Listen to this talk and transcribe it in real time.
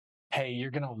Hey,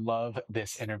 you're going to love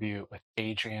this interview with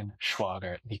Adrienne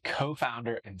Schwager, the co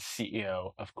founder and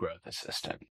CEO of Growth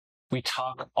Assistant. We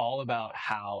talk all about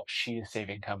how she is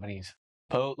saving companies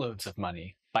boatloads of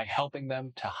money by helping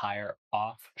them to hire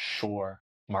offshore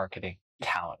marketing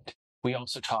talent. We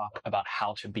also talk about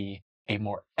how to be a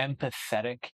more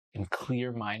empathetic and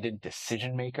clear minded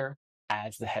decision maker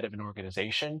as the head of an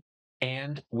organization.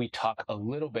 And we talk a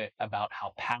little bit about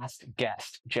how past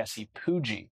guest Jesse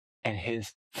Pujji and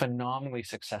his phenomenally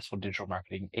successful digital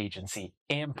marketing agency,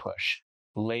 Ampush,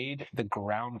 laid the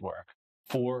groundwork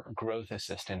for Growth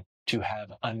Assistant to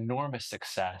have enormous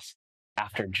success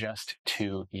after just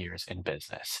 2 years in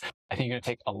business. I think you're going to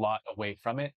take a lot away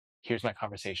from it. Here's my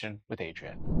conversation with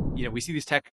Adrienne. We see these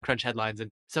tech crunch headlines and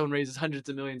someone raises hundreds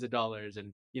of millions of dollars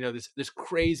and this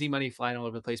crazy money flying all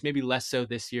over the place, maybe less so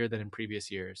this year than in previous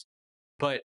years.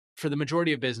 But for the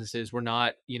majority of businesses, we're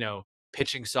not,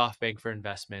 pitching SoftBank for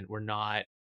investment. We're not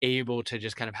able to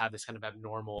just kind of have this kind of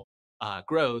abnormal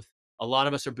growth. A lot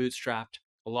of us are bootstrapped.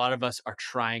 A lot of us are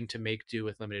trying to make do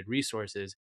with limited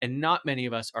resources. And not many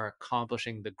of us are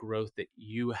accomplishing the growth that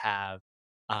you have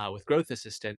with Growth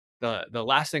Assistant. The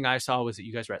last thing I saw was that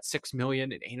you guys were at 6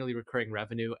 million in annually recurring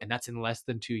revenue, and that's in less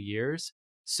than 2 years.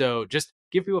 So just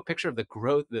give people a picture of the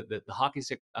growth, the hockey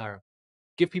stick, or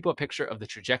give people a picture of the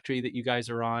trajectory that you guys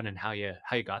are on and how you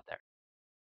got there.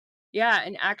 Yeah,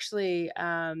 and actually,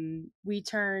 we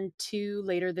turn 2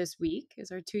 later this week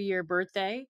is our 2-year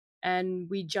birthday, and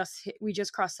we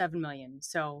just crossed 7 million.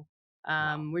 So,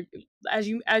 Wow. we're as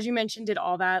you mentioned, did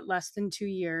all that less than 2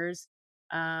 years.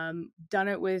 Done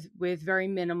it with very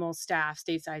minimal staff,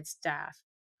 stateside staff.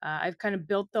 I've kind of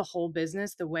built the whole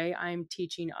business the way I'm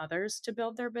teaching others to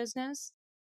build their business,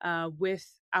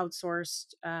 with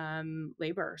outsourced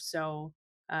labor. So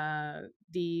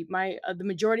the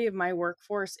majority of my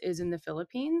workforce is in the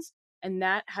Philippines, and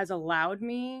that has allowed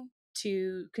me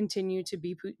to continue to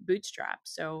be bootstrapped.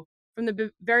 So from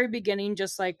the very beginning,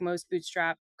 just like most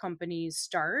bootstrap companies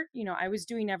start, I was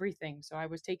doing everything. So I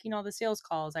was taking all the sales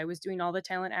calls, I was doing all the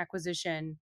talent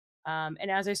acquisition,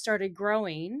 and as I started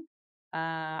growing,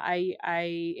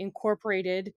 I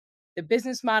incorporated the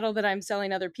business model that I'm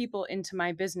selling other people into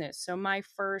my business. So my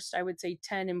first, I would say,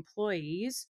 10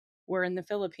 employees were in the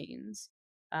Philippines.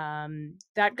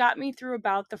 That got me through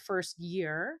about the first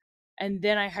year. And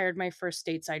then I hired my first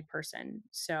stateside person.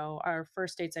 So our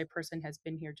first stateside person has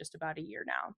been here just about a year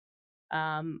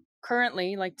now.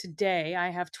 Currently, like today,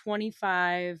 I have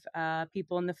 25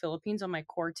 people in the Philippines on my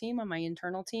core team, on my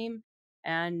internal team.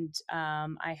 And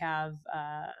I have,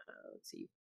 let's see,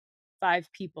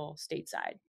 5 people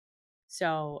stateside.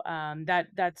 So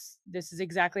this is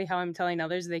exactly how I'm telling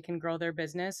others they can grow their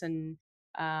business, and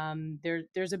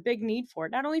there's a big need for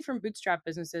it, not only from bootstrap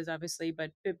businesses, obviously,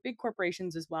 but big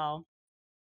corporations as well.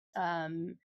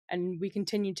 Um, and we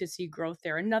continue to see growth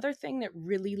there. Another thing that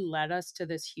really led us to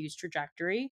this huge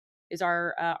trajectory is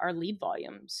our lead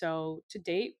volume. So to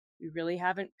date, we really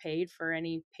haven't paid for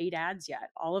any paid ads yet.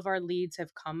 All of our leads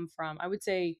have come from, I would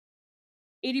say,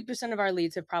 80% of our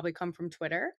leads have probably come from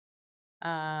Twitter,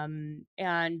 and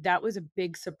that was a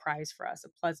big surprise for us, a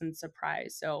pleasant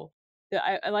surprise. So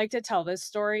I like to tell this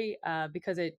story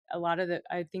because a lot of the,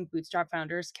 I think, bootstrap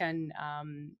founders can,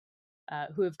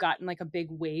 who have gotten like a big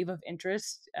wave of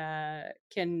interest,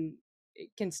 can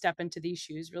step into these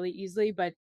shoes really easily.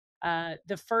 But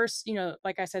the first,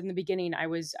 like I said in the beginning, I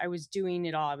was doing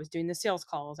it all. I was doing the sales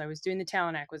calls, I was doing the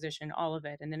talent acquisition, all of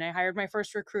it, and then I hired my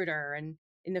first recruiter and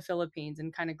in the Philippines,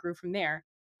 and kind of grew from there.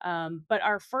 But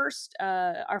our first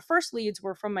leads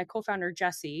were from my co-founder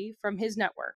Jesse, from his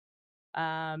network.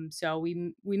 So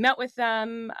we met with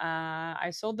them. I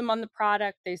sold them on the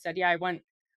product. They said, "Yeah,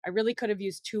 I really could have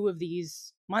used 2 of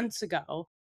these months ago."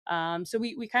 So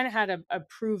we kind of had a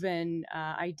proven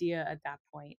idea at that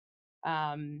point.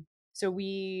 Um, so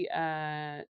we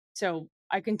so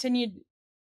I continued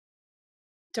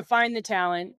to find the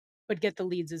talent, but get the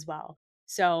leads as well.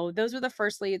 So those were the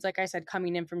first leads, like I said,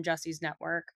 coming in from Jesse's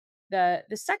network. The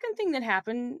second thing that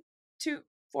happened to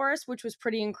for us, which was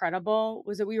pretty incredible,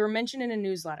 was that we were mentioned in a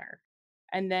newsletter.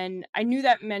 And then I knew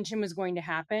that mention was going to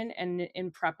happen. And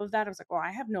in prep of that, I was like, well,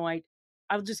 I have no idea.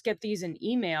 I'll just get these in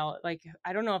email. Like,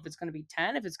 I don't know if it's going to be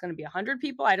 10, if it's going to be 100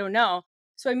 people. I don't know.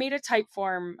 So I made a type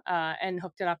form and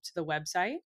hooked it up to the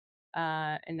website.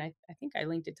 And I think I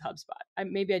linked it to HubSpot.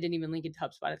 Maybe I didn't even link it to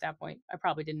HubSpot at that point. I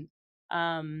probably didn't.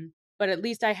 But at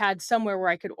least I had somewhere where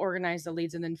I could organize the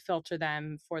leads and then filter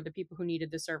them for the people who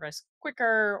needed the service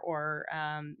quicker, or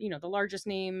the largest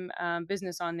name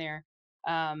business on there.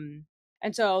 And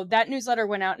so that newsletter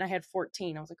went out, and I had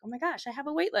 14. I was like, oh my gosh, I have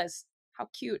a wait list. How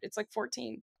cute! It's like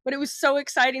 14, but it was so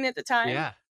exciting at the time.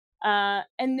 Yeah.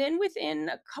 And then within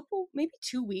a couple, maybe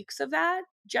 2 weeks of that,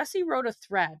 Jesse wrote a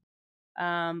thread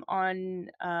on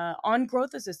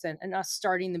Growth Assistant and us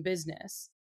starting the business.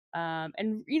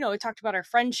 And it talked about our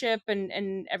friendship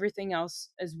and everything else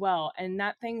as well. And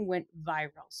that thing went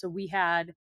viral. So we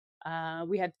had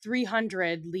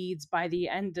 300 leads by the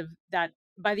end of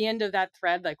that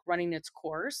thread, like running its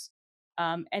course.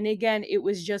 And again, it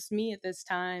was just me at this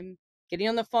time, getting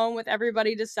on the phone with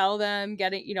everybody to sell them,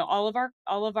 getting, all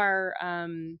of our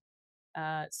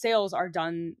sales are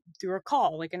done through a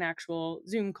call, like an actual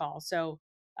Zoom call. So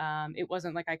it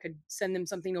wasn't like I could send them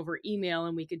something over email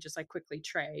and we could just like quickly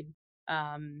trade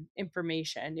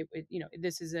information.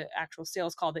 This is an actual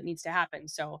sales call that needs to happen.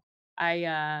 So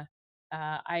I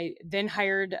then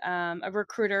hired a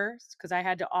recruiter because I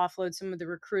had to offload some of the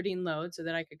recruiting load so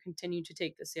that I could continue to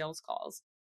take the sales calls.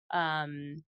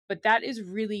 But that is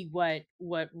really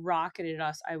what rocketed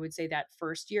us. I would say that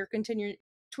first year.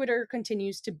 Twitter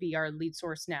continues to be our lead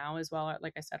source now as well.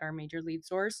 Like I said, our major lead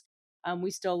source.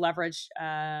 We still leverage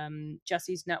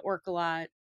Jesse's network a lot.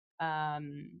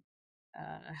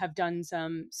 Have done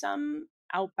some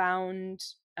outbound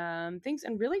things,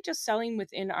 and really just selling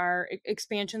within our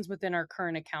expansions within our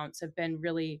current accounts have been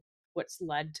really what's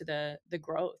led to the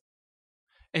growth.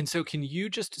 And so can you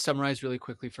just summarize really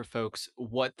quickly for folks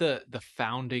what the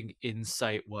founding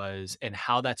insight was and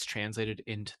how that's translated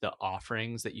into the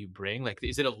offerings that you bring? Like,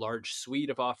 is it a large suite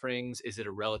of offerings? Is it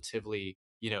a relatively,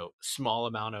 small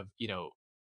amount of,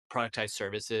 productized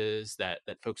services that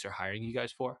folks are hiring you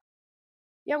guys for?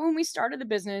 Yeah, when we started the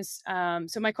business,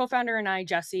 so my co-founder and I,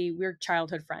 Jesse, we're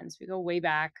childhood friends. We go way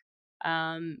back.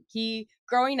 He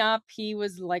growing up, he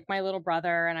was like my little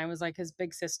brother, and I was like his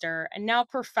big sister. And now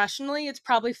professionally, it's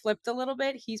probably flipped a little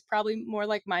bit. He's probably more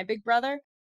like my big brother.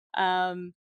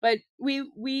 But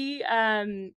he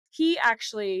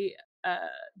actually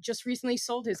just recently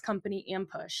sold his company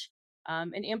Ampush.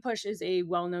 And Ampush is a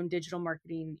well-known digital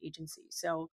marketing agency.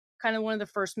 So kind of one of the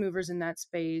first movers in that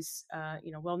space,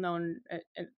 well known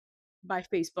by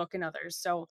Facebook and others.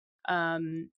 So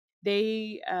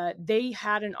they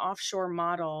had an offshore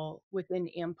model within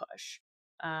Ampush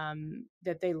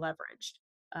that they leveraged.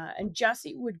 And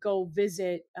Jesse would go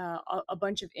visit a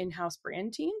bunch of in-house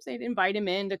brand teams. They'd invite him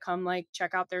in to come like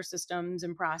check out their systems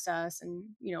and process, and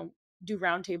do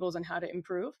roundtables on how to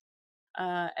improve.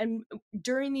 And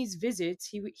during these visits,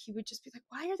 he would just be like,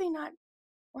 why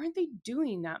aren't they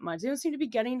doing that much? They don't seem to be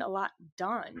getting a lot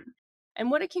done. And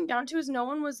what it came down to is no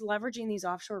one was leveraging these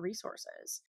offshore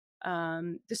resources.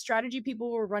 The strategy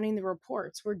people were running the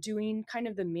reports, were doing kind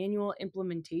of the manual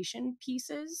implementation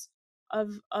pieces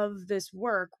of this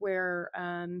work, where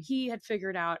he had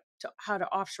figured out how to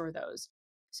offshore those.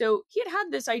 So he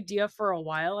had this idea for a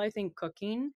while, I think,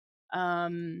 cooking.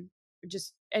 And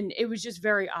it was just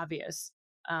very obvious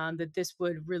that this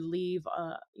would relieve,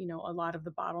 a lot of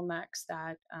the bottlenecks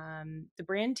that the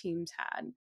brand teams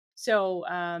had. So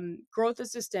Growth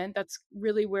Assistant, that's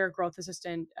really where Growth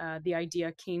Assistant, the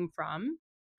idea came from.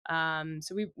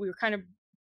 So we were kind of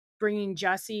bringing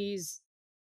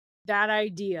that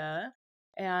idea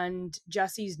and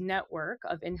Jesse's network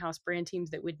of in-house brand teams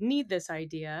that would need this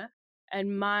idea.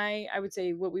 And I would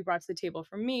say what we brought to the table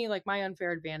for me, like my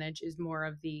unfair advantage is more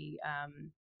of the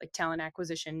like talent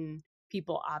acquisition,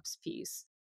 people ops piece,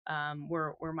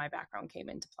 where my background came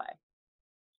into play.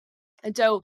 And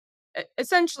so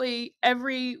essentially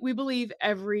we believe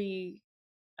every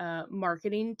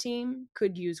marketing team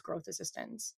could use growth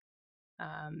assistants.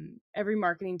 Every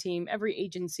marketing team, every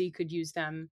agency could use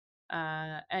them.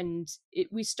 And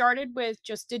we started with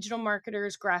just digital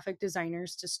marketers, graphic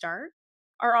designers to start.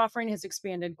 Our offering has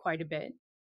expanded quite a bit.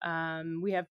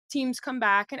 We have teams come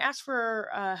back and ask for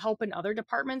help in other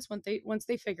departments once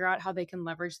they figure out how they can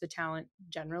leverage the talent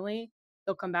generally.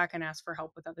 They'll come back and ask for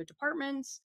help with other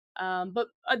departments. But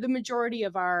the majority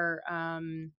of our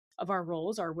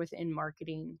roles are within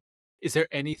marketing. Is there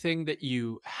anything that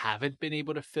you haven't been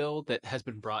able to fill that has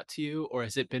been brought to you, or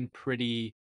has it been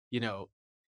pretty, you know,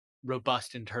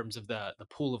 robust in terms of the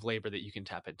pool of labor that you can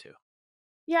tap into?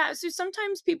 Yeah, so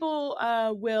sometimes people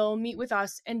will meet with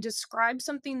us and describe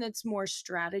something that's more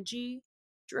strategy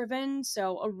driven.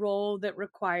 So a role that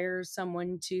requires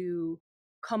someone to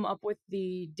come up with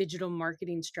the digital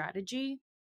marketing strategy.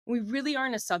 We really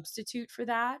aren't a substitute for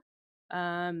that.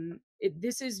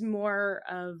 This is more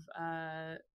of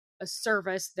a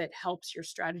service that helps your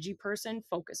strategy person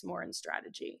focus more on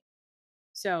strategy.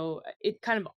 So it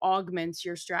kind of augments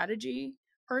your strategy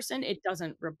person. It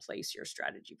doesn't replace your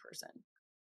strategy person.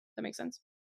 That makes sense?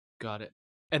 Got it.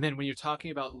 And then when you're talking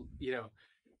about, you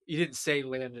didn't say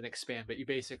land and expand, but you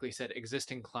basically said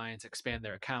existing clients expand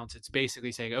their accounts. It's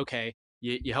basically saying, okay,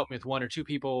 You help me with 1 or 2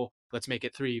 people, let's make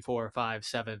it 3, 4, 5,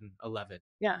 7, 11.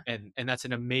 Yeah. And that's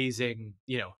an amazing,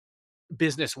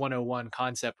 business 101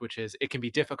 concept, which is it can be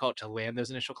difficult to land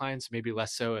those initial clients, maybe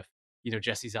less so if,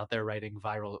 Jesse's out there writing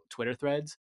viral Twitter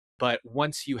threads. But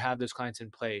once you have those clients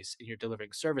in place and you're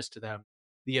delivering service to them,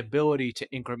 the ability to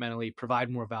incrementally provide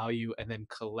more value and then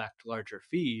collect larger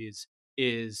fees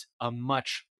is a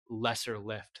much lesser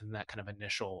lift than that kind of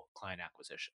initial client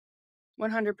acquisition.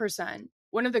 100%.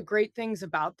 One of the great things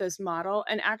about this model,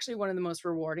 and actually one of the most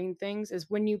rewarding things, is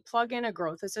when you plug in a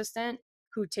growth assistant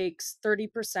who takes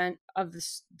 30% of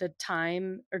the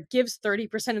time, or gives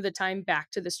 30% of the time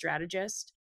back to the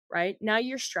strategist, right? Now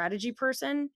your strategy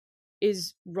person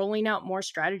is rolling out more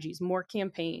strategies, more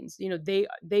campaigns.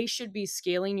 They should be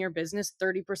scaling your business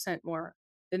 30% more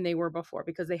than they were before,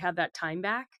 because they have that time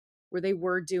back where they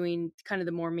were doing kind of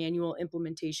the more manual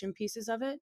implementation pieces of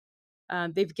it.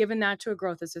 They've given that to a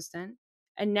growth assistant,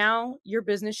 and now your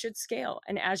business should scale.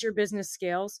 And as your business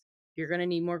scales, you're going to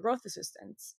need more growth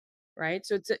assistants, right?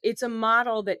 So it's a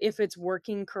model that, if it's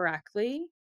working correctly,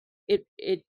 it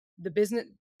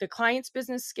the client's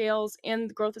business scales and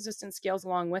the growth assistant scales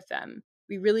along with them.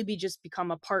 We really just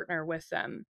become a partner with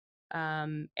them.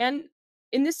 And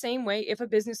in the same way, if a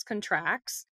business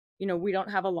contracts, we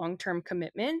don't have a long-term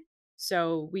commitment,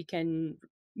 so we can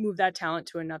move that talent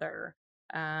to another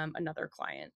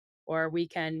client. Or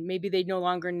maybe they no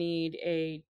longer need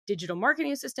a digital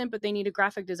marketing assistant, but they need a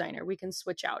graphic designer. We can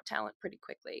switch out talent pretty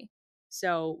quickly.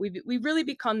 So we really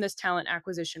become this talent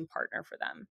acquisition partner for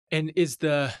them. And is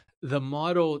the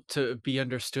model to be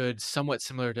understood somewhat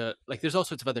similar to, like, there's all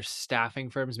sorts of other staffing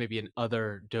firms, maybe in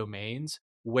other domains,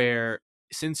 where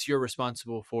since you're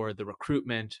responsible for the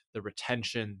recruitment, the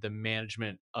retention, the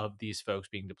management of these folks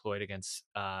being deployed against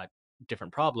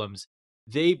different problems,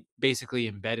 they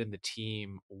basically embed in the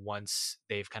team once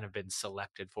they've kind of been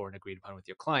selected for and agreed upon with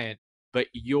your client, but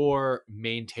you're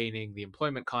maintaining the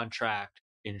employment contract,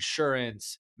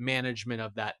 insurance, management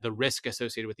of that, the risk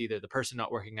associated with either the person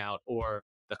not working out or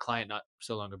the client not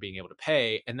so longer being able to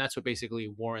pay. And that's what basically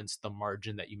warrants the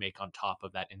margin that you make on top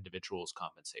of that individual's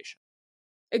compensation.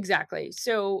 Exactly.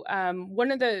 So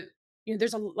one of the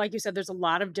like you said, there's a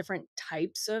lot of different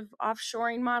types of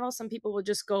offshoring models. Some people will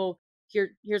just go,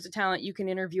 here's a talent, you can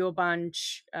interview a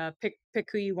bunch, pick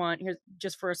who you want here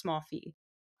just for a small fee.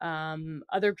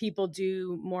 Other people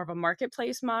do more of a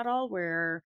marketplace model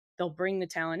where they'll bring the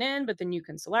talent in, but then you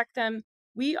can select them.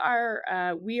 We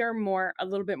are more, a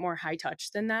little bit more high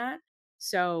touch than that.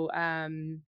 So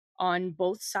on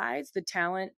both sides, the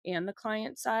talent and the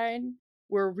client side,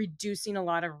 we're reducing a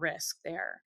lot of risk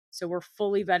there. So we're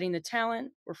fully vetting the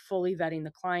talent, we're fully vetting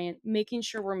the client, making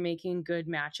sure we're making good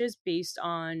matches based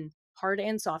on hard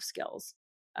and soft skills.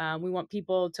 We want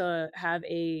people to have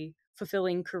a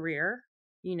fulfilling career,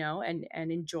 and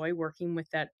enjoy working with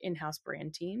that in-house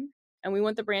brand team. And we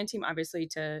want the brand team, obviously,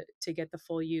 to get the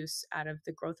full use out of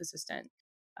the growth assistant.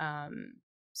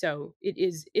 So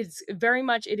it's very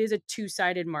much, it is a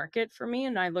two-sided market for me,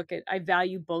 and I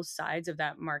value both sides of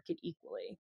that market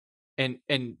equally.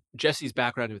 And Jesse's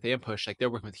background with Ampush, like, they're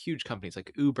working with huge companies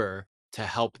like Uber to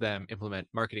help them implement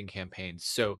marketing campaigns.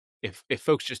 So if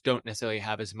folks just don't necessarily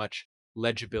have as much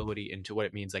legibility into what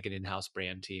it means, like an in-house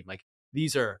brand team, like,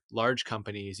 these are large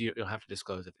companies, you don't have to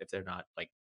disclose if they're not, like,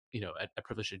 a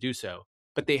privilege to do so,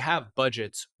 but they have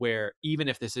budgets where, even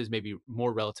if this is maybe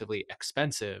more relatively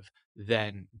expensive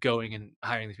than going and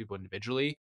hiring these people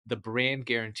individually, the brand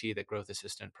guarantee that Growth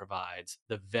Assistant provides,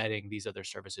 the vetting, these other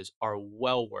services are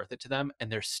well worth it to them.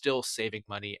 And they're still saving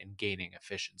money and gaining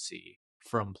efficiency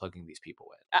from plugging these people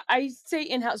in. I say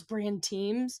in-house brand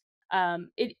teams.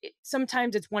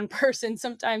 Sometimes it's one person.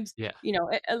 Sometimes, Yeah.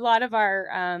 A lot of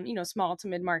our, small to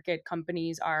mid-market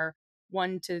companies are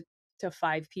 1 to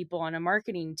 5 people on a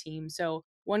marketing team. So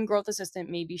one growth assistant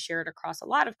may be shared across a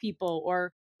lot of people.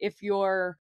 Or if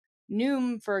you're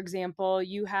Noom, for example,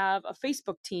 you have a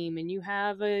Facebook team and you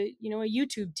have a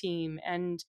YouTube team,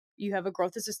 and you have a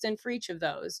growth assistant for each of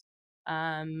those.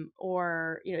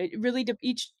 Or it really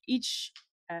each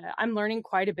I'm learning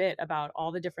quite a bit about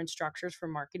all the different structures for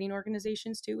marketing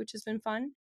organizations too, which has been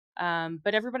fun.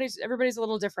 But everybody's a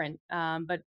little different.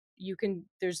 But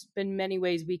there's been many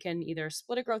ways we can either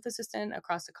split a growth assistant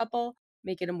across a couple,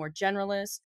 make it a more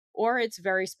generalist, or it's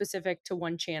very specific to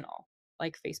one channel,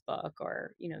 like Facebook,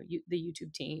 or the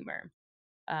YouTube team, or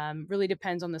really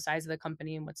depends on the size of the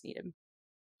company and what's needed.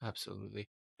 Absolutely.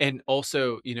 And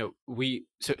also,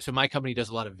 so my company does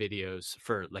a lot of videos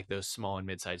for, like, those small and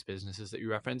mid-sized businesses that you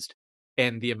referenced.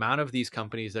 And the amount of these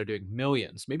companies that are doing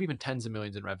millions, maybe even tens of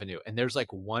millions in revenue, and there's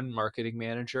like one marketing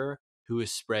manager who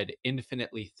is spread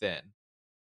infinitely thin.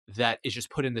 that is just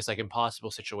put in this like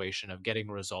impossible situation of getting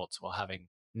results while having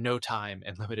no time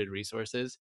and limited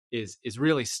resources is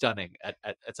really stunning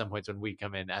at some points when we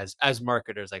come in as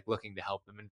marketers like looking to help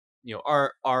them. And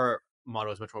our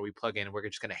motto is much more we plug in and we're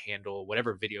just going to handle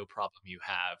whatever video problem you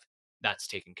have, that's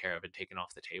taken care of and taken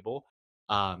off the table.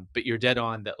 But you're dead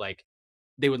on that, like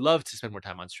they would love to spend more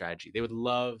time on strategy. They would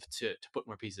love to put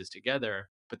more pieces together,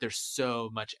 but there's so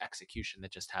much execution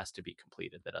that just has to be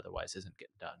completed that otherwise isn't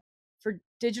getting done. For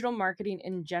digital marketing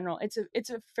in general, it's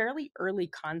a fairly early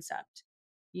concept,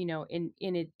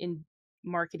 in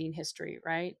marketing history,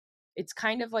 right? It's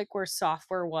kind of like where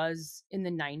software was in the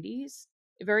 90s,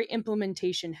 very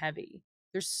implementation heavy.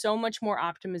 There's so much more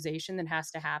optimization that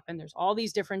has to happen. There's all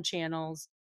these different channels.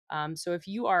 So if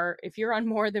you're on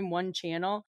more than one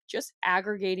channel, just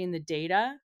aggregating the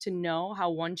data to know how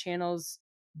one channel's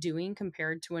doing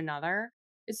compared to another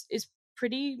is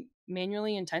pretty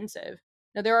manually intensive.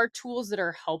 Now there are tools that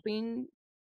are helping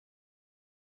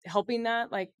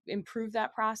that, like, improve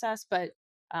that process, but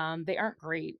they aren't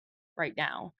great right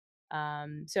now.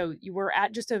 So you were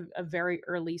at just a very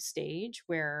early stage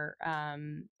where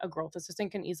a growth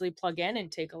assistant can easily plug in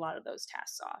and take a lot of those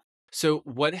tasks off. So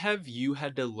what have you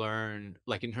had to learn,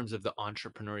 like in terms of the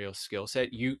entrepreneurial skill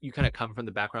set? You kind of come from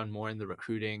the background more in the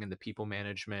recruiting and the people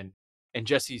management. And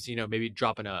Jesse's, maybe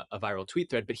dropping a viral tweet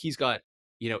thread, but he's got,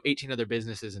 18 other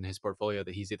businesses in his portfolio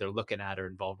that he's either looking at or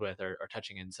involved with or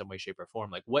touching in some way, shape, or form.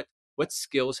 Like what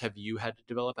skills have you had to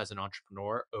develop as an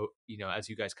entrepreneur, as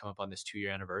you guys come up on this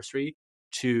 2-year anniversary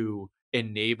to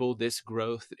enable this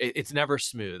growth? It's never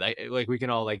smooth. Like we can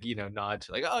all like, nod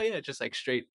to like, oh yeah, just like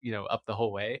straight, up the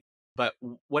whole way. But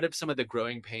what are some of the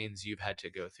growing pains you've had to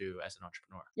go through as an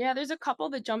entrepreneur? Yeah, there's a couple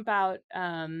that jump out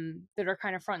that are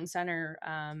kind of front and center.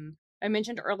 I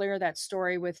mentioned earlier that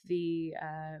story with the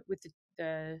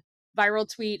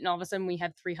viral tweet, and all of a sudden we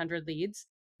had 300 leads.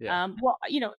 Yeah. Well,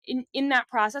 in that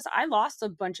process, I lost a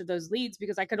bunch of those leads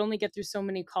because I could only get through so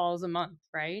many calls a month,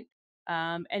 right?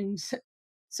 And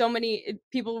so many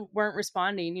people weren't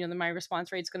responding. Then my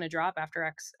response rate's going to drop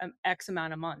after X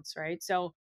amount of months, right?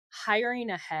 So hiring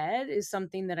ahead is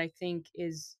something that I think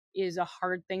is a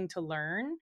hard thing to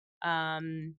learn,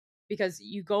 um, because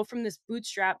you go from this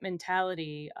bootstrap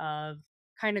mentality of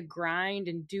kind of grind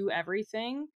and do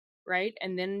everything, right?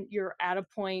 And then you're at a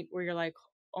point where you're like,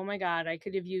 oh my God, I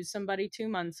could have used somebody 2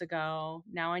 months ago.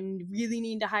 Now I really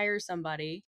need to hire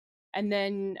somebody. And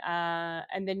then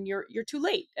you're too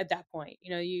late at that point.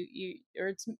 Or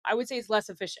it's, I would say, it's less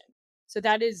efficient. So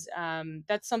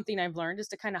that's something I've learned, is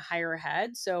to kind of hire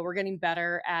ahead. So we're getting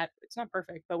better at, it's not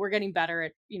perfect, but we're getting better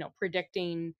at,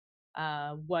 predicting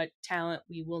what talent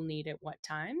we will need at what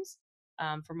times,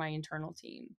 for my internal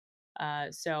team.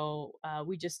 So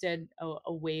we just did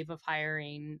a wave of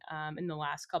hiring in the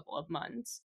last couple of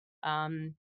months.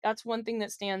 That's one thing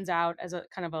that stands out as a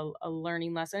kind of a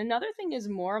learning lesson. Another thing is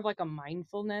more of like a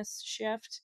mindfulness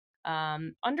shift,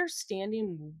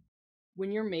 understanding when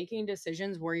you're making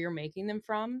decisions, where you're making them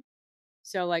from.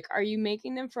 So, like, are you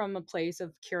making them from a place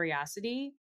of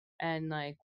curiosity and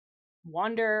like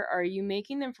wonder? Are you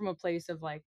making them from a place of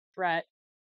like threat,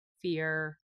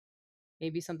 fear,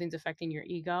 maybe something's affecting your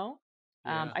ego?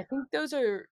 Yeah. I think those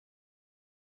are,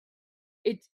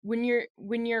 it's when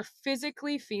you're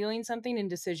physically feeling something in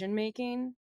decision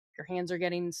making, your hands are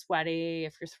getting sweaty,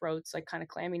 if your throat's like kind of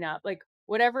clamming up, like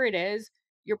whatever it is,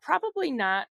 you're probably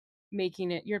not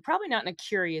you're probably not in a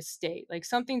curious state, like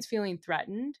something's feeling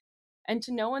threatened. And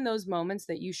to know in those moments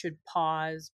that you should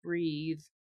pause, breathe,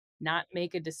 not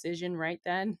make a decision right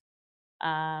then,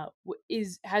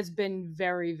 is has been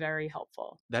very, very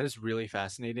helpful. That is really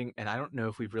fascinating. And I don't know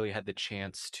if we've really had the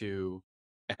chance to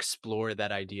explore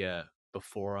that idea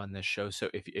before on this show. So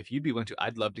if you'd be willing to,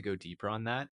 I'd love to go deeper on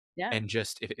that. Yeah. And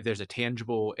just if there's a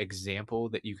tangible example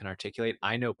that you can articulate,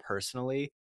 I know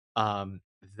personally um,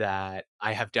 that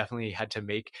I have definitely had to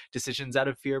make decisions out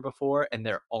of fear before, and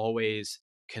they're always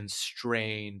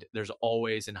constrained. There's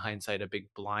always, in hindsight, a big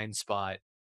blind spot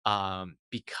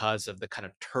because of the kind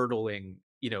of turtling,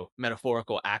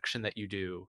 metaphorical action that you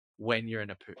do when you're in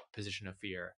a position of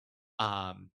fear.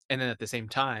 And then at the same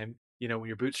time, when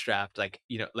you're bootstrapped, like,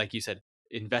 like you said,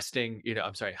 investing,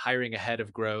 I'm sorry, hiring ahead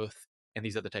of growth and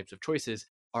these other types of choices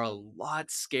are a lot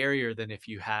scarier than if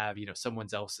you have, someone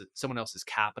else's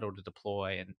capital to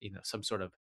deploy and, some sort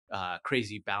of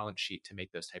crazy balance sheet to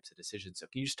make those types of decisions. So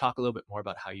can you just talk a little bit more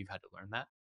about how you've had to learn that?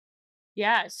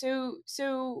 Yeah.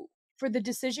 So for the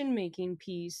decision making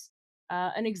piece,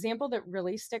 an example that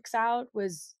really sticks out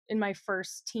was in my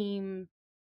first team.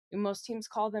 Most teams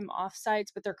call them offsites,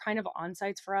 but they're kind of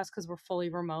onsites for us because we're fully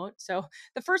remote. So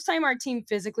the first time our team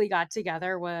physically got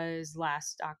together was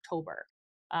last October.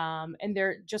 And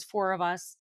there just four of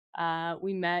us.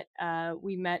 We met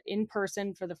in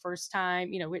person for the first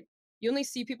time. You only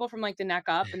see people from like the neck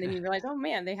up, and then you realize, oh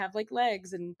man, they have like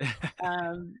legs. And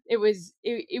it was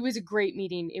a great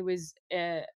meeting. It was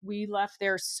we left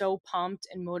there so pumped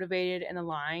and motivated and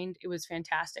aligned. It was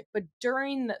fantastic. But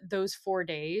during those 4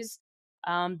 days,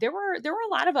 there were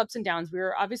a lot of ups and downs. We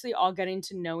were obviously all getting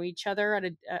to know each other at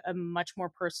a much more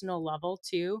personal level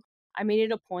too. I made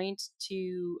it a point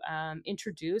to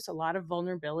introduce a lot of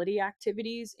vulnerability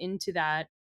activities into that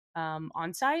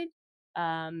on-site,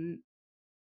 um,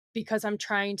 because I'm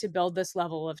trying to build this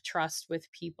level of trust with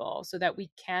people so that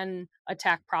we can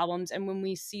attack problems. And when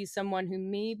we see someone who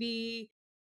maybe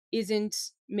isn't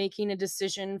making a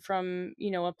decision from,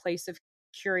 a place of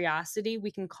curiosity,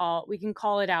 we can call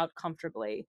it out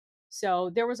comfortably.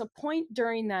 So there was a point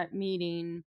during that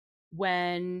meeting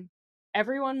when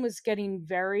everyone was getting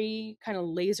very kind of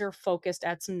laser focused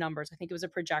at some numbers. I think it was a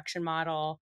projection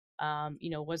model.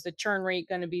 Was the churn rate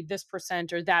going to be this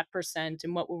percent or that percent,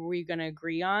 and what were we going to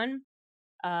agree on?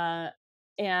 uh,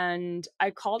 and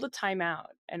I called a timeout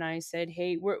and I said,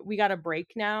 "Hey, we got a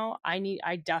break now.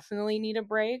 I definitely need a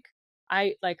break.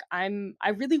 I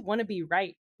really want to be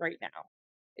right now."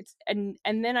 And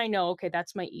then I know, okay,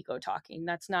 that's my ego talking.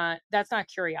 That's not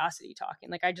curiosity talking.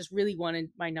 Like, I just really wanted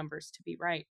my numbers to be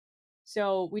right.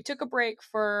 So we took a break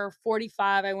for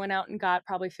 45. I went out and got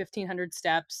probably 1,500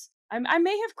 steps. I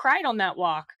may have cried on that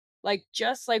walk, like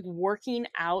just like working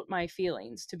out my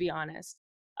feelings, to be honest.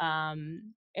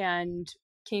 And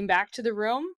came back to the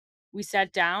room. We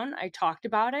sat down. I talked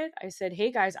about it. I said,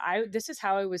 "Hey guys, this is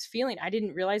how I was feeling. I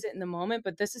didn't realize it in the moment,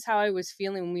 but this is how I was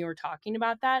feeling when we were talking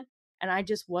about that, and I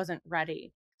just wasn't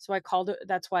ready." So I called it.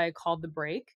 That's why I called the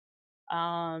break.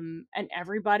 And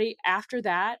everybody after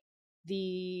that,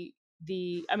 we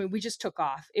just took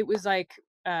off. It was like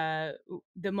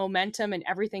the momentum and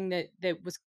everything that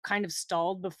was kind of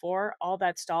stalled before, all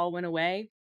that stall went away,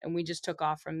 and we just took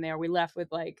off from there. We left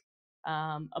with like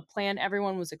a plan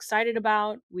everyone was excited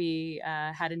about. We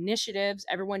had initiatives.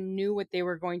 Everyone knew what they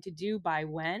were going to do by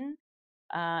when.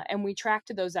 And we tracked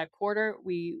to those that quarter.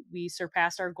 We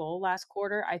surpassed our goal last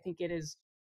quarter. I think it is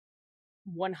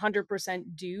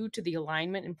 100% due to the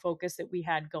alignment and focus that we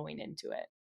had going into it.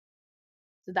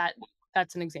 So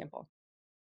that's an example.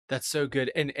 That's so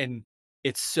good. And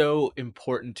it's so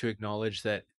important to acknowledge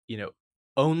that,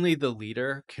 only the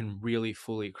leader can really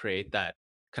fully create that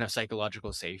kind of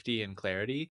psychological safety and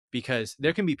clarity, because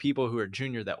there can be people who are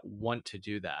junior that want to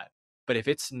do that. But if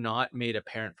it's not made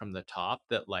apparent from the top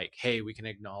that, like, hey, we can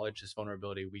acknowledge this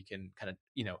vulnerability, we can kind of,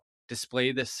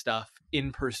 display this stuff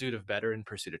in pursuit of better, in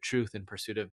pursuit of truth, in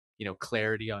pursuit of,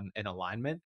 clarity on and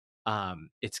alignment,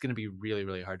 it's going to be really,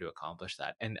 really hard to accomplish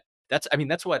that. And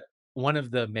that's what one of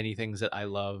the many things that I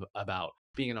love about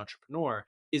being an entrepreneur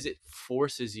is it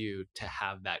forces you to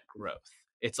have that growth.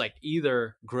 It's like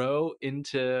either grow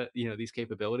into, these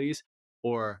capabilities,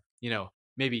 or,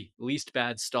 maybe least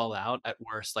bad stall out, at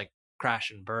worst like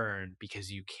crash and burn, because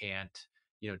you can't,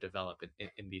 develop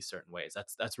in these certain ways.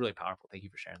 That's really powerful. Thank you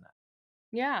for sharing that.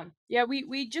 Yeah,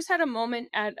 we just had a moment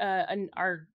at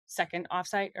our second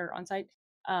offsite or onsite.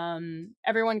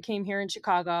 Everyone came here in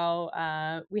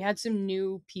Chicago. We had some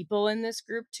new people in this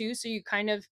group too, so you kind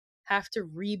of have to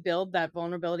rebuild that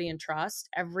vulnerability and trust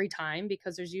every time,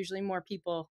 because there's usually more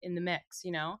people in the mix.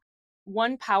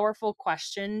 One powerful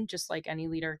question, just like any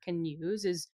leader can use,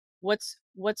 is what's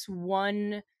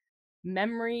one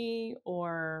memory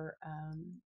or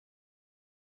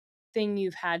thing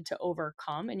you've had to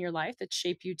overcome in your life that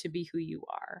shaped you to be who you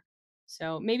are.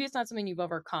 So maybe it's not something you've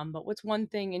overcome, but what's one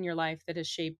thing in your life that has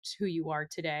shaped who you are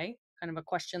today? Kind of a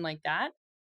question like that.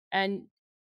 And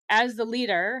as the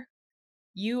leader,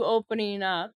 you opening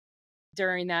up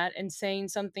during that and saying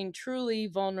something truly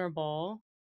vulnerable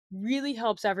really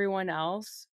helps everyone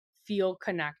else feel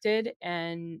connected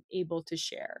and able to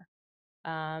share.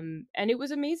 And it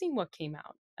was amazing what came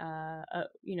out,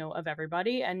 of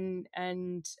everybody, and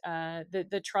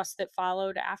the trust that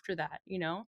followed after that. We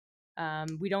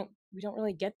don't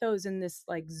really get those in this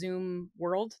like Zoom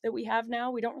world that we have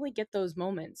now. We don't really get those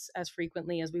moments as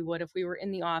frequently as we would if we were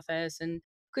in the office and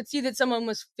could see that someone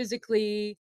was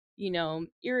physically,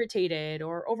 irritated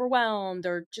or overwhelmed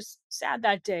or just sad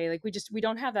that day. Like, we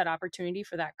don't have that opportunity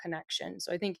for that connection.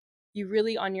 So I think you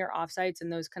really, on your offsites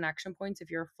and those connection points, if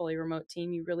you're a fully remote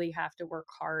team, you really have to work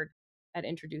hard at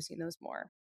introducing those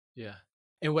more. Yeah.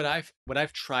 And what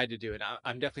I've tried to do, and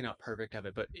I'm definitely not perfect at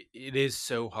it, but it is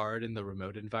so hard in the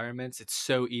remote environments. It's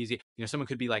so easy. Someone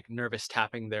could be like nervous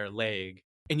tapping their leg,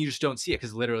 and you just don't see it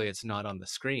because literally it's not on the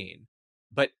screen.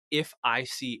 But if I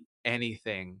see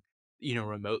anything,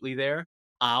 remotely there,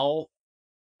 I'll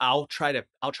I'll try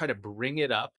to bring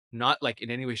it up, not like in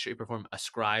any way, shape, or form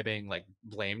ascribing like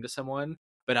blame to someone,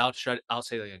 but I'll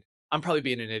say like, I'm probably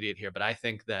being an idiot here, but I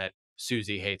think that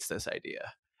Susie hates this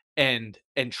idea. And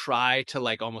try to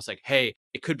like almost like, hey,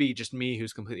 it could be just me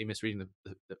who's completely misreading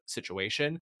the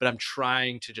situation, but I'm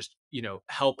trying to just,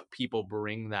 help people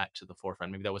bring that to the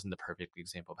forefront. Maybe that wasn't the perfect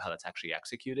example of how that's actually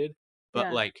executed, but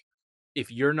Yeah. like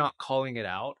if you're not calling it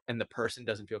out and the person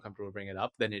doesn't feel comfortable bringing it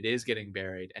up, then it is getting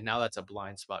buried. And now that's a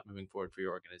blind spot moving forward for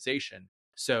your organization.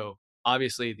 So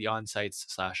obviously the on-sites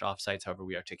slash off-sites, however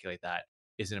we articulate that,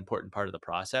 is an important part of the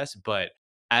process. But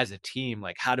as a team,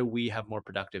 like how do we have more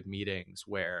productive meetings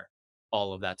where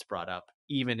all of that's brought up,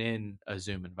 even in a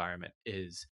Zoom environment,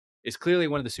 is clearly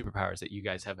one of the superpowers that you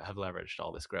guys have leveraged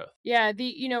all this growth. Yeah,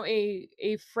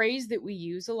 a phrase that we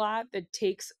use a lot that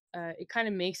takes it kind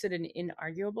of makes it an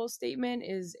inarguable statement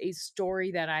is a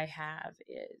story that I have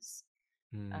is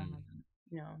Mm, um,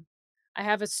 you know, I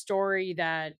have a story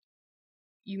that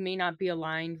you may not be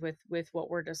aligned with what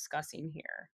we're discussing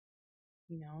here.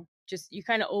 Just you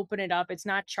kind of open it up. It's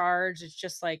not charged. It's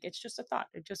just like it's just a thought.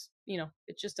 It just,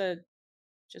 it's just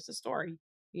a story.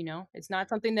 It's not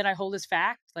something that I hold as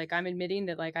fact. Like I'm admitting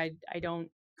that like I don't,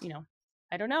 you know,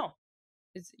 I don't know.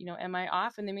 Am I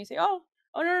off? And they may say, oh,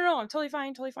 no, I'm totally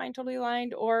fine, totally fine, totally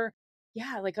aligned. Or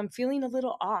yeah, like I'm feeling a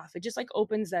little off. It just like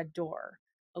opens that door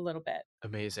a little bit.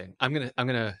 amazing. I'm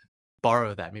gonna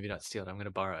borrow that, maybe not steal it. I'm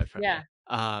gonna borrow it from you. Yeah.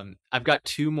 I've got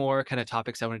two more kind of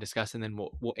topics I want to discuss, and then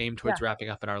we'll aim Yeah. towards wrapping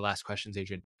up in our last questions,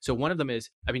 Adrian. So one of them is,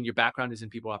 I mean, your background is in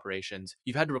people operations.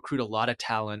 You've had to recruit a lot of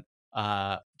talent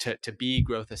to be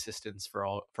growth assistants for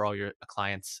all your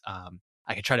clients.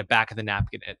 I could try to back of the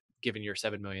napkin at given your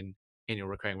 7 million annual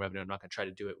recurring revenue. I'm not going to try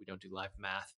to do it. We don't do live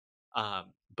math.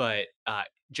 But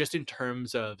just in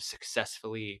terms of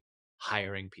successfully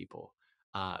hiring people,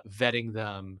 vetting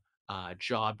them,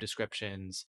 job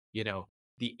descriptions,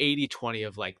 the 80/20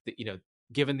 of like,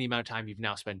 given the amount of time you've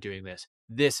now spent doing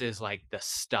this is like the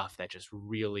stuff that just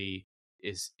really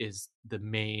is the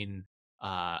main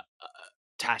uh,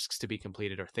 tasks to be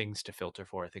completed or things to filter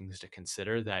for, things to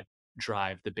consider that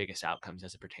drive the biggest outcomes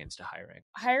as it pertains to hiring.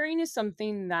 Hiring is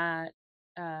something that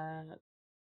uh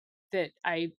that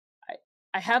I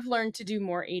I have learned to do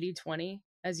more 80/20,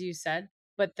 as you said,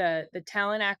 but the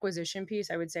talent acquisition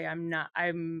piece, I would say I'm not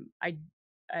I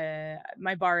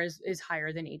my bar is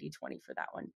higher than 80/20 for that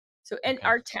one. So, and Okay.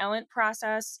 our talent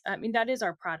process, I mean, that is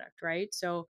our product, right?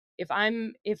 So if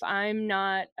I'm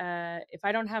not if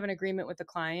I don't have an agreement with the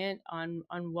client on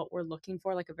what we're looking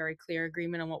for, like a very clear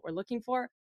agreement on what we're looking for,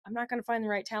 I'm not going to find the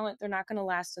right talent. They're not going to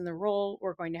last in the role.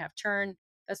 We're going to have churn.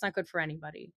 That's not good for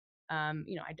anybody.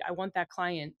 I want that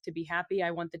client to be happy.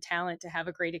 I want the talent to have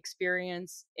a great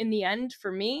experience. In the end,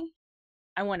 for me,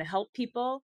 I want to help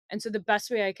people. And so the best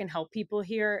way I can help people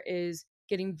here is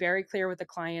getting very clear with the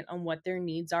client on what their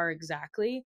needs are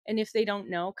exactly. And if they don't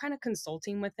know, kind of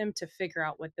consulting with them to figure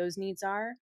out what those needs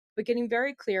are, but getting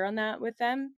very clear on that with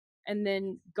them and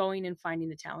then going and finding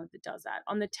the talent that does that.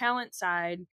 On the talent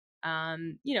side,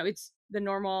 it's the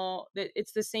normal,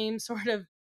 it's the same sort of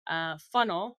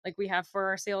funnel like we have for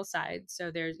our sales side.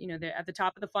 So there's, at the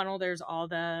top of the funnel, there's all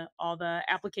the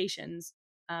applications,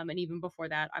 and even before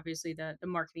that, obviously the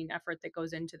marketing effort that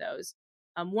goes into those.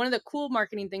 One of the cool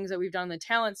marketing things that we've done on the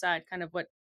talent side, kind of what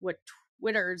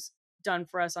Twitter's done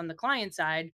for us on the client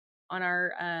side, on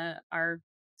our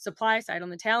supply side, on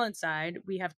the talent side,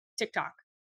 we have TikTok,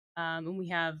 and we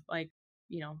have like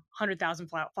 100,000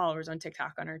 followers on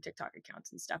TikTok on our TikTok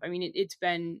accounts and stuff. I mean, it's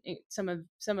been some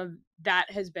of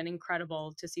that has been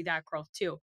incredible to see that growth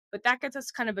too. But that gets us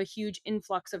kind of a huge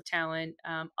influx of talent,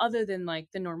 other than like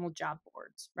the normal job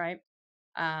boards, right?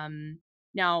 Um,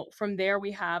 Now from there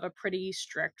we have a pretty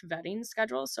strict vetting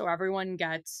schedule, so everyone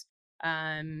gets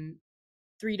um,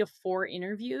 3 to 4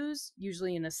 interviews,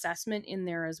 usually an assessment in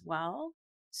there as well.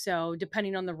 So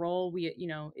depending on the role,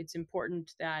 it's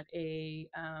important that a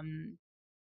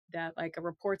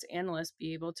reports analyst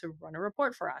be able to run a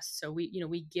report for us. So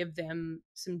we give them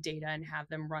some data and have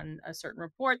them run a certain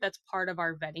report. That's part of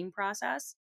our vetting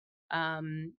process.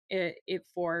 It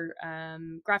for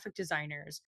graphic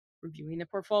designers reviewing the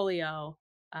portfolio.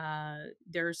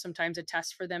 There's sometimes a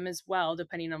test for them as well,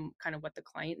 depending on kind of what the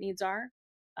client needs are.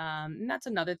 And that's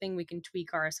another thing, we can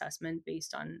tweak our assessment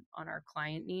based on our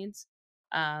client needs.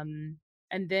 Um,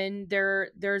 and then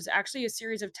there's actually a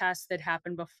series of tests that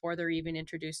happen before they're even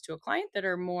introduced to a client that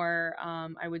are more,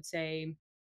 I would say,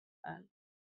 uh,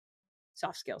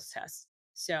 soft skills tests.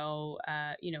 So,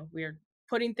 we're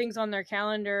putting things on their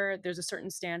calendar. There's a certain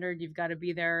standard. You've got to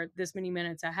be there this many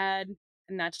minutes ahead.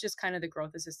 And that's just kind of the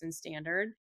growth assistant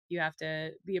standard. You have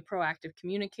to be a proactive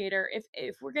communicator.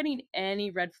 If we're getting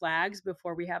any red flags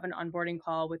before we have an onboarding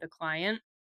call with a client,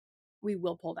 we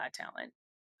will pull that talent,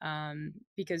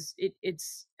 because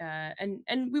it's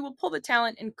and we will pull the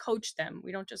talent and coach them.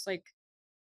 We don't just like,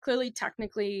 clearly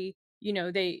technically,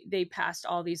 they passed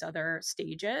all these other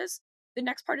stages. The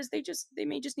next part is they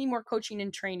may just need more coaching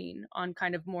and training on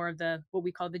kind of more of the what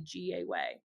we call the GA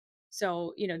way.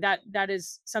 So that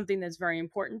is something that's very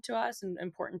important to us and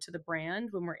important to the brand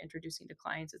when we're introducing to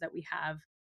clients, is that we have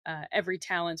every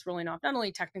talent's rolling off, not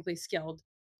only technically skilled,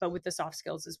 but with the soft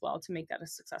skills as well, to make that a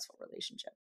successful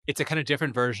relationship. It's a kind of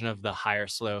different version of the hire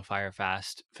slow, fire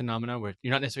fast phenomena, where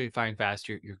you're not necessarily firing fast.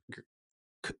 You're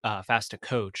fast to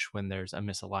coach when there's a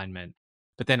misalignment,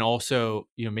 but then also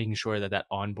making sure that that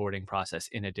onboarding process,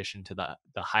 in addition to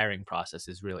the hiring process,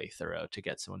 is really thorough to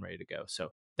get someone ready to go. So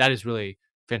that is really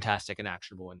fantastic and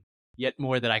actionable, and yet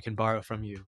more that I can borrow from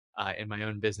you in my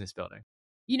own business building.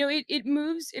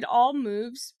 It all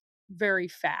moves very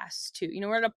fast too.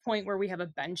 We're at a point where we have a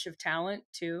bench of talent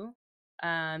too.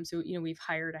 So we've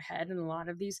hired ahead in a lot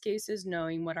of these cases,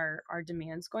 knowing what our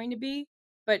demand's going to be.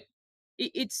 But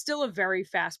it's still a very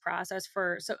fast process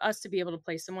for us to be able to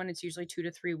place someone. It's usually 2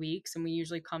 to 3 weeks, and we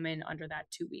usually come in under that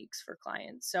 2 weeks for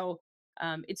clients. So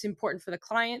it's important for the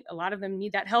client. A lot of them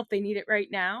need that help. They need it right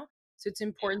now. So it's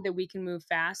important that we can move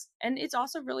fast. And it's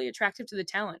also really attractive to the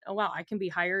talent. Oh, wow, I can be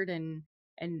hired and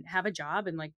have a job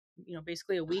in like,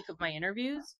 basically a week of my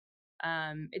interviews.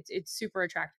 It's super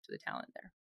attractive to the talent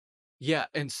there. Yeah,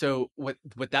 and so what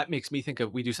that makes me think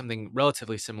of, we do something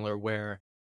relatively similar where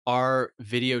our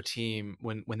video team,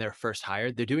 when they're first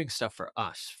hired, they're doing stuff for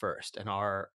us first and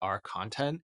our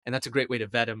content, and that's a great way to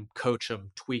vet them, coach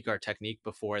them, tweak our technique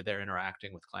before they're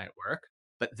interacting with client work.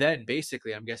 But then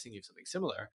basically, I'm guessing you have something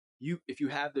similar. If you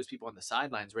have those people on the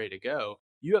sidelines ready to go,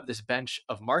 you have this bench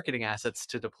of marketing assets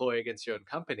to deploy against your own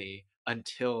company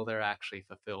until they're actually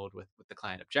fulfilled with the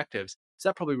client objectives. So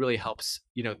that probably really helps,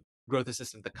 Growth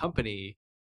Assistant, the company,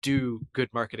 do good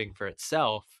marketing for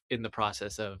itself in the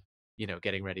process of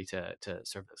getting ready to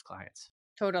serve those clients.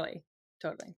 Totally.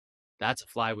 That's a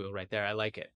flywheel right there. I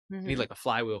like it. We need Hmm. like a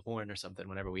flywheel horn or something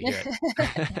whenever we hear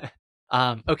it.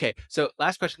 Okay, so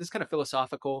last question. This is kind of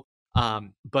philosophical,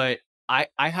 but I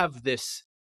have this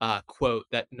quote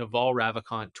that Naval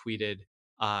Ravikant tweeted,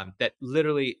 that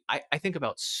literally I think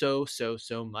about so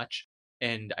much,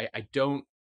 and I don't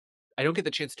get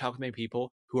the chance to talk with many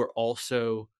people who are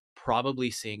also probably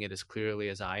seeing it as clearly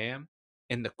as I am.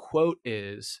 And the quote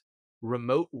is,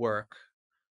 remote work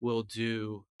will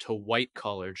do to white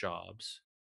collar jobs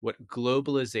what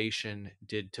globalization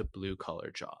did to blue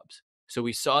collar jobs. So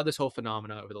we saw this whole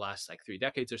phenomena over the last like 3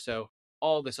 decades or so,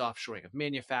 all this offshoring of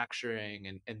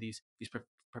manufacturing and these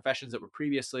professions that were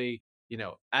previously,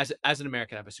 as an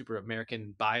American, I have a super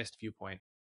American biased viewpoint,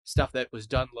 stuff that was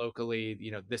done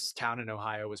locally. This town in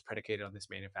Ohio was predicated on this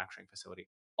manufacturing facility,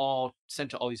 all sent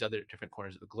to all these other different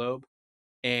corners of the globe.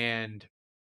 And,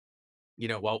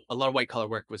 while a lot of white collar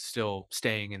work was still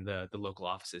staying in the local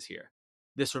offices here,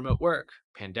 this remote work,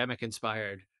 pandemic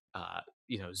inspired,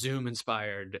 Zoom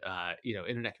inspired,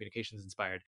 internet communications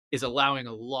inspired, is allowing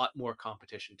a lot more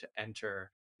competition to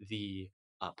enter the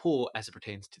pool as it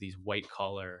pertains to these white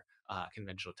collar,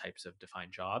 conventional types of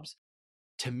defined jobs.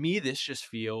 To me, this just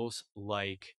feels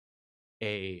like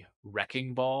a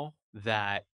wrecking ball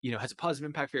that has a positive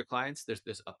impact for your clients.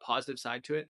 There's a positive side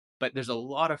to it, but there's a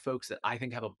lot of folks that I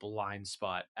think have a blind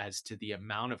spot as to the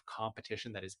amount of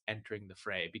competition that is entering the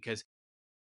fray. Because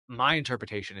my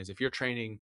interpretation is, if you're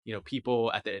training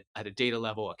people at a data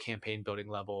level, a campaign building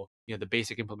level, the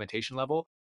basic implementation level,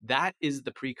 that is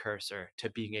the precursor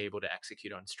to being able to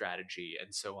execute on strategy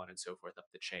and so on and so forth up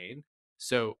the chain.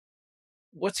 So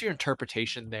what's your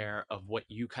interpretation there of what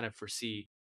you kind of foresee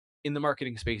in the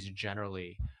marketing space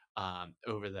generally,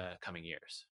 over the coming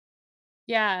years?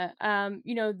 Yeah.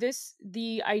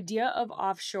 The idea of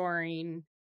offshoring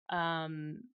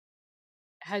um,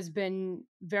 has been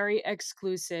very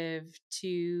exclusive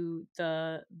to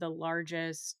the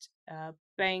largest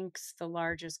banks, the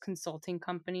largest consulting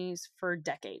companies for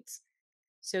decades.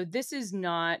 So this is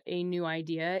not a new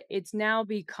idea. It's now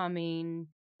becoming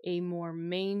a more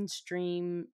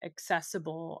mainstream,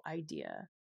 accessible idea.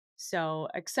 So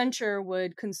Accenture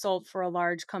would consult for a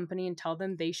large company and tell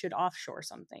them they should offshore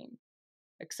something.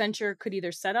 Accenture could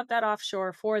either set up that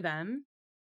offshore for them,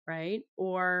 right,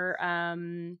 or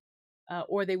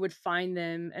they would find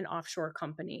them an offshore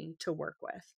company to work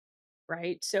with,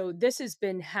 right? So this has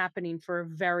been happening for a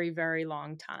very, very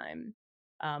long time.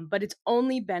 But it's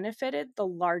only benefited the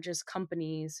largest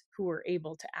companies who are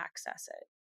able to access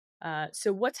it.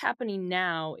 So what's happening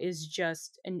now is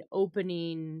just an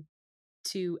opening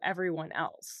to everyone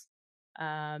else.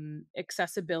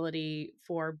 Accessibility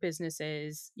for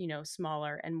businesses,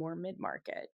 smaller and more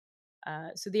mid-market.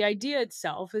 So the idea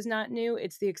itself is not new.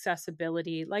 It's the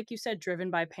accessibility, like you said, driven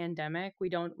by pandemic. We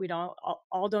don't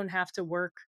all don't have to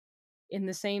work in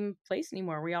the same place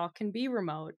anymore. We all can be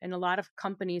remote, and a lot of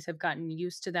companies have gotten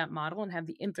used to that model and have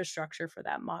the infrastructure for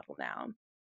that model now.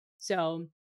 So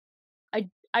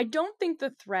I don't think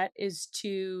the threat is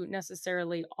to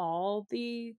necessarily all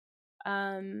the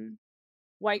um,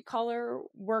 white collar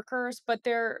workers, but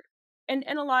they're and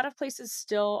a lot of places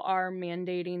still are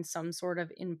mandating some sort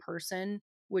of in person,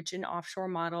 which an offshore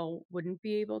model wouldn't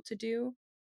be able to do.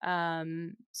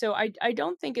 So I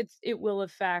don't think it will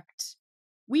affect.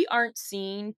 We aren't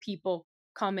seeing people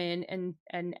come in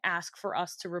and ask for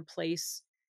us to replace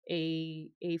a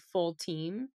full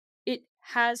team. It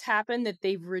has happened that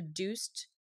they've reduced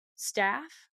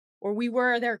staff, or we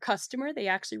were their customer. They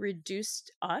actually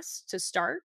reduced us to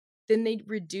start, then they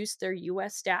reduced their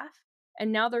US staff,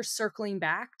 and now they're circling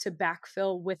back to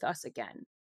backfill with us again.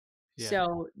 Yeah.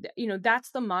 So,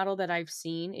 that's the model that I've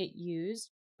seen it used,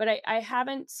 but I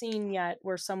haven't seen yet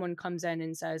where someone comes in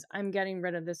and says, I'm getting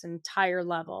rid of this entire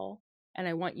level and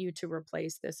I want you to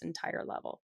replace this entire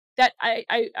level. That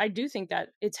I do think that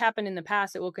it's happened in the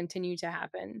past. It will continue to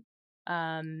happen.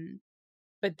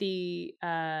 But the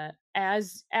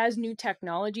as new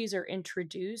technologies are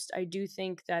introduced, I do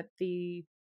think that the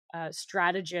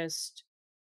strategist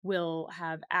will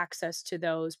have access to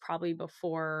those probably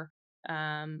before,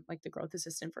 like the growth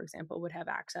assistant, for example, would have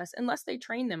access, unless they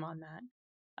train them on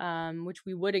that, which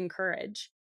we would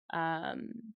encourage.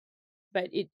 But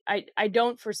I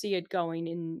don't foresee it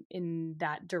going in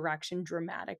that direction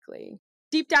dramatically.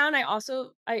 Deep down, I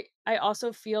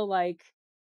also feel like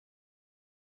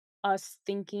us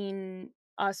being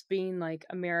like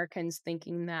Americans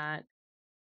thinking that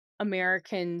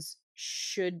Americans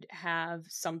should have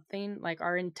something, like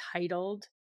are entitled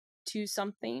to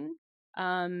something,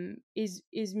 is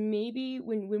maybe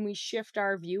when we shift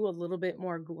our view a little bit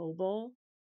more global,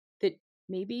 that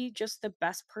maybe just the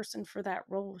best person for that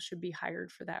role should be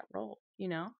hired for that role.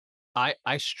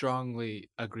 I strongly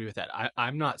agree with that.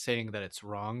 I'm not saying that it's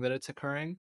wrong that it's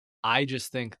occurring. I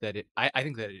just think that I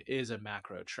think that it is a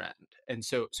macro trend. And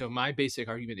so my basic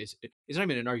argument is not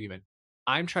even an argument.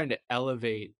 I'm trying to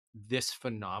elevate this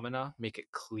phenomena, make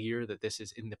it clear that this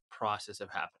is in the process of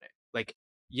happening. Like,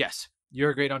 yes, you're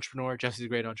a great entrepreneur, Jesse's a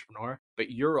great entrepreneur,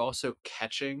 but you're also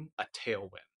catching a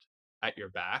tailwind at your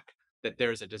back, that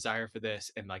there's a desire for this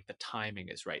and like the timing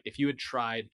is right. If you had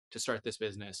tried to start this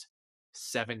business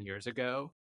 7 years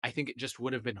ago, I think it just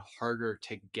would have been harder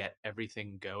to get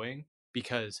everything going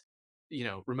because,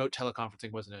 remote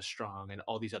teleconferencing wasn't as strong and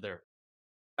all these other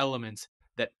elements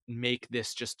that make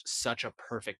this just such a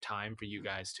perfect time for you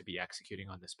guys to be executing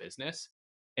on this business.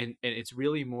 And it's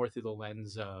really more through the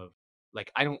lens of,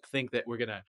 like, I don't think that we're going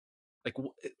to, like,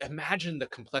 imagine the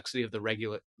complexity of the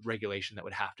regulation that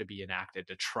would have to be enacted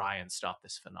to try and stop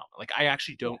this phenomenon. Like, I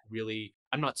actually Yeah. don't really,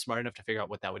 I'm not smart enough to figure out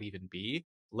what that would even be,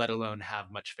 let alone have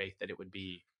much faith that it would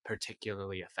be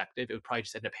particularly effective. It would probably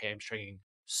just end up hamstringing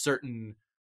certain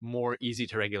more easy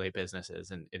to regulate businesses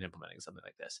in implementing something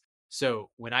like this. So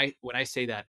when I say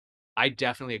that, I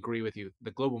definitely agree with you.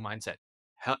 The global mindset,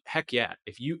 heck yeah.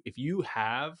 If you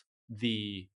have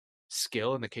the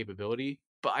skill and the capability,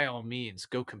 by all means,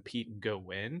 go compete and go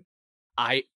win.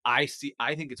 I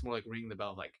think it's more like ringing the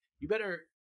bell. Like, you better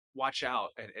watch out,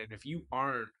 and if you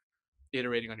aren't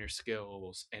iterating on your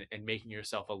skills and making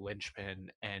yourself a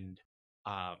linchpin and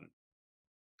um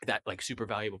that like super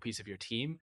valuable piece of your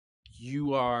team,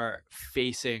 you are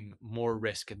facing more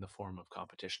risk in the form of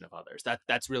competition of others.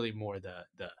 That's really more the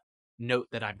note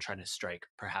that I'm trying to strike,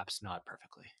 perhaps not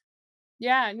perfectly.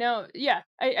 Yeah, no, yeah,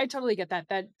 I totally get that.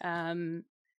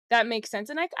 That makes sense.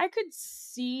 And I could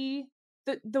see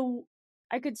the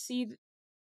I could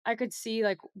see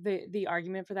like the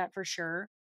argument for that for sure.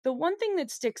 The one thing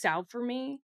that sticks out for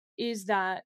me is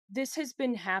that this has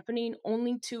been happening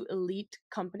only to elite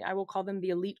company. I will call them the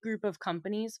elite group of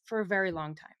companies for a very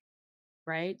long time,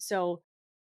 right? So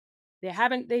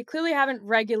they clearly haven't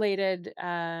regulated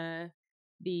the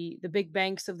big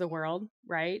banks of the world,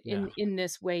 right, Yeah, in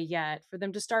this way yet. For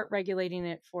them to start regulating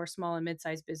it for small and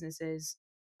mid-sized businesses,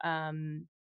 um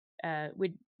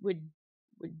would would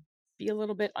be a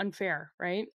little bit unfair,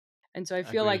 right? And so I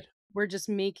feel like agreed. we're just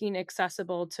making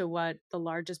accessible to what the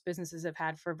largest businesses have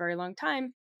had for a very long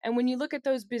time. And when you look at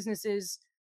those businesses,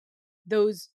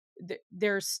 those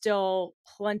there's still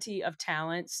plenty of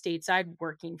talent stateside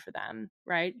working for them,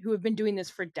 right? Who have been doing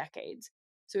this for decades.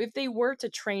 So if they were to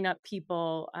train up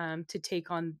people to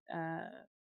take on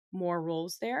more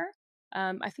roles there,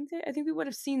 I think we would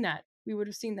have seen that. We would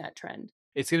have seen that trend.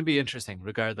 It's going to be interesting,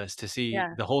 regardless, to see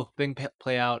Yeah. the whole thing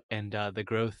play out and the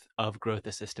growth of Growth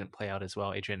Assistant play out as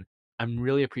well. Adrian, I'm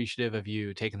really appreciative of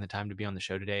you taking the time to be on the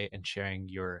show today and sharing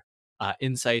your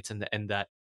insights and that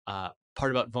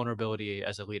part about vulnerability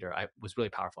as a leader. I was really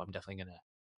powerful. I'm definitely going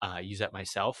to use that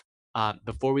myself.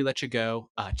 Before we let you go,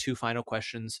 2 final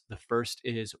questions. The first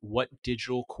is, what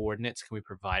digital coordinates can we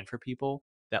provide for people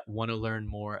that want to learn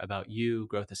more about you,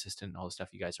 Growth Assistant, and all the stuff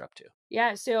you guys are up to?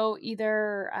 Yeah, so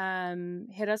either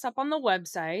hit us up on the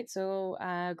website, so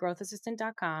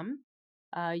growthassistant.com.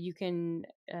 You can,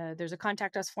 there's a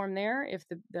contact us form there. If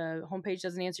the homepage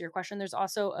doesn't answer your question, there's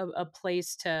also a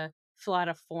place to fill out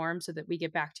a form so that we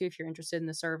get back to you if you're interested in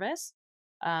the service.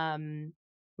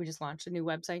 We just launched a new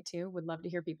website too. Would love to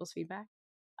hear people's feedback.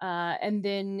 And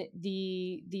then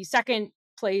the second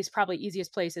place, probably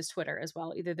easiest place, is Twitter as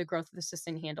well, either the Growth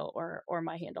Assistant handle or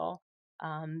my handle.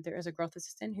 There is a Growth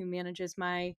Assistant who manages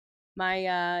my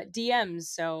DMs,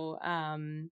 so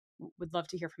would love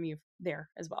to hear from you there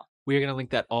as well. We are going to link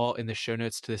that all in the show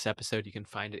notes to this episode. You can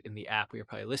find it in the app where you're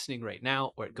probably listening right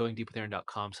now, or at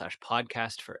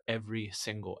goingdeepwithaaron.com/podcast for every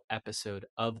single episode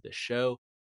of the show.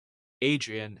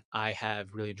 Adrian, I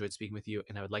have really enjoyed speaking with you,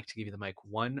 and I would like to give you the mic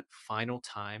one final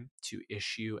time to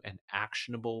issue an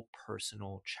actionable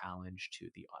personal challenge to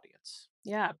the audience.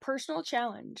 Yeah, personal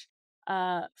challenge.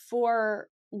 For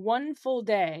one full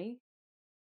day,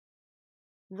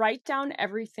 write down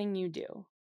everything you do,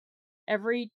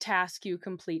 every task you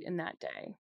complete in that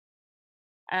day.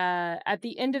 At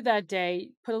the end of that day,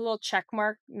 put a little check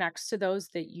mark next to those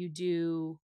that you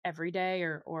do every day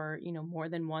or more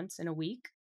than once in a week.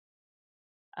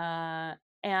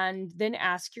 And then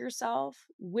ask yourself,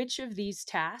 which of these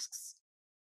tasks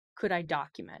could I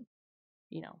document?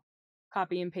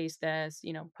 Copy and paste this,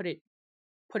 put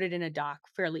it in a doc,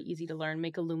 fairly easy to learn,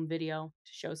 make a Loom video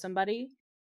to show somebody.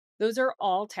 Those are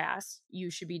all tasks you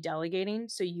should be delegating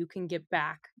so you can get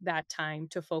back that time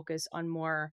to focus on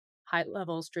more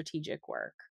high-level strategic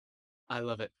work. I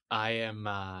love it. I am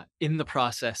in the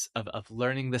process of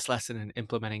learning this lesson and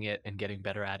implementing it and getting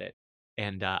better at it.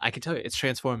 And I can tell you, it's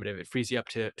transformative. It frees you up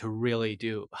to really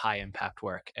do high impact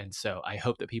work. And so I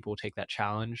hope that people will take that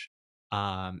challenge.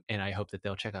 And I hope that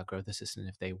they'll check out Growth Assistant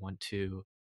if they want to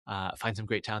find some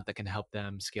great talent that can help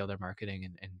them scale their marketing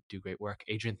and do great work.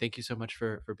 Adrian, thank you so much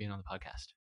for being on the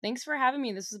podcast. Thanks for having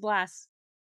me. This was a blast.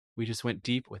 We just went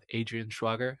deep with Adrian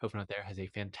Schwager. Hope everyone out there has a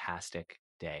fantastic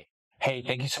day. Hey,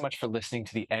 thank you so much for listening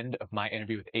to the end of my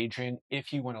interview with Adrian.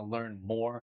 If you want to learn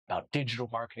more about digital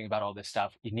marketing, about all this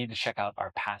stuff, you need to check out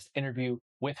our past interview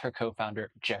with her co-founder,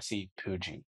 Jesse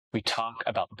Pujji. We talk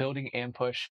about building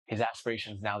Ampush, his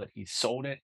aspirations now that he's sold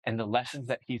it, and the lessons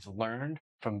that he's learned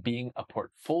from being a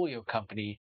portfolio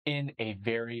company in a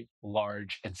very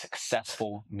large and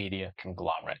successful media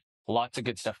conglomerate. Lots of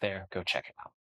good stuff there. Go check it out.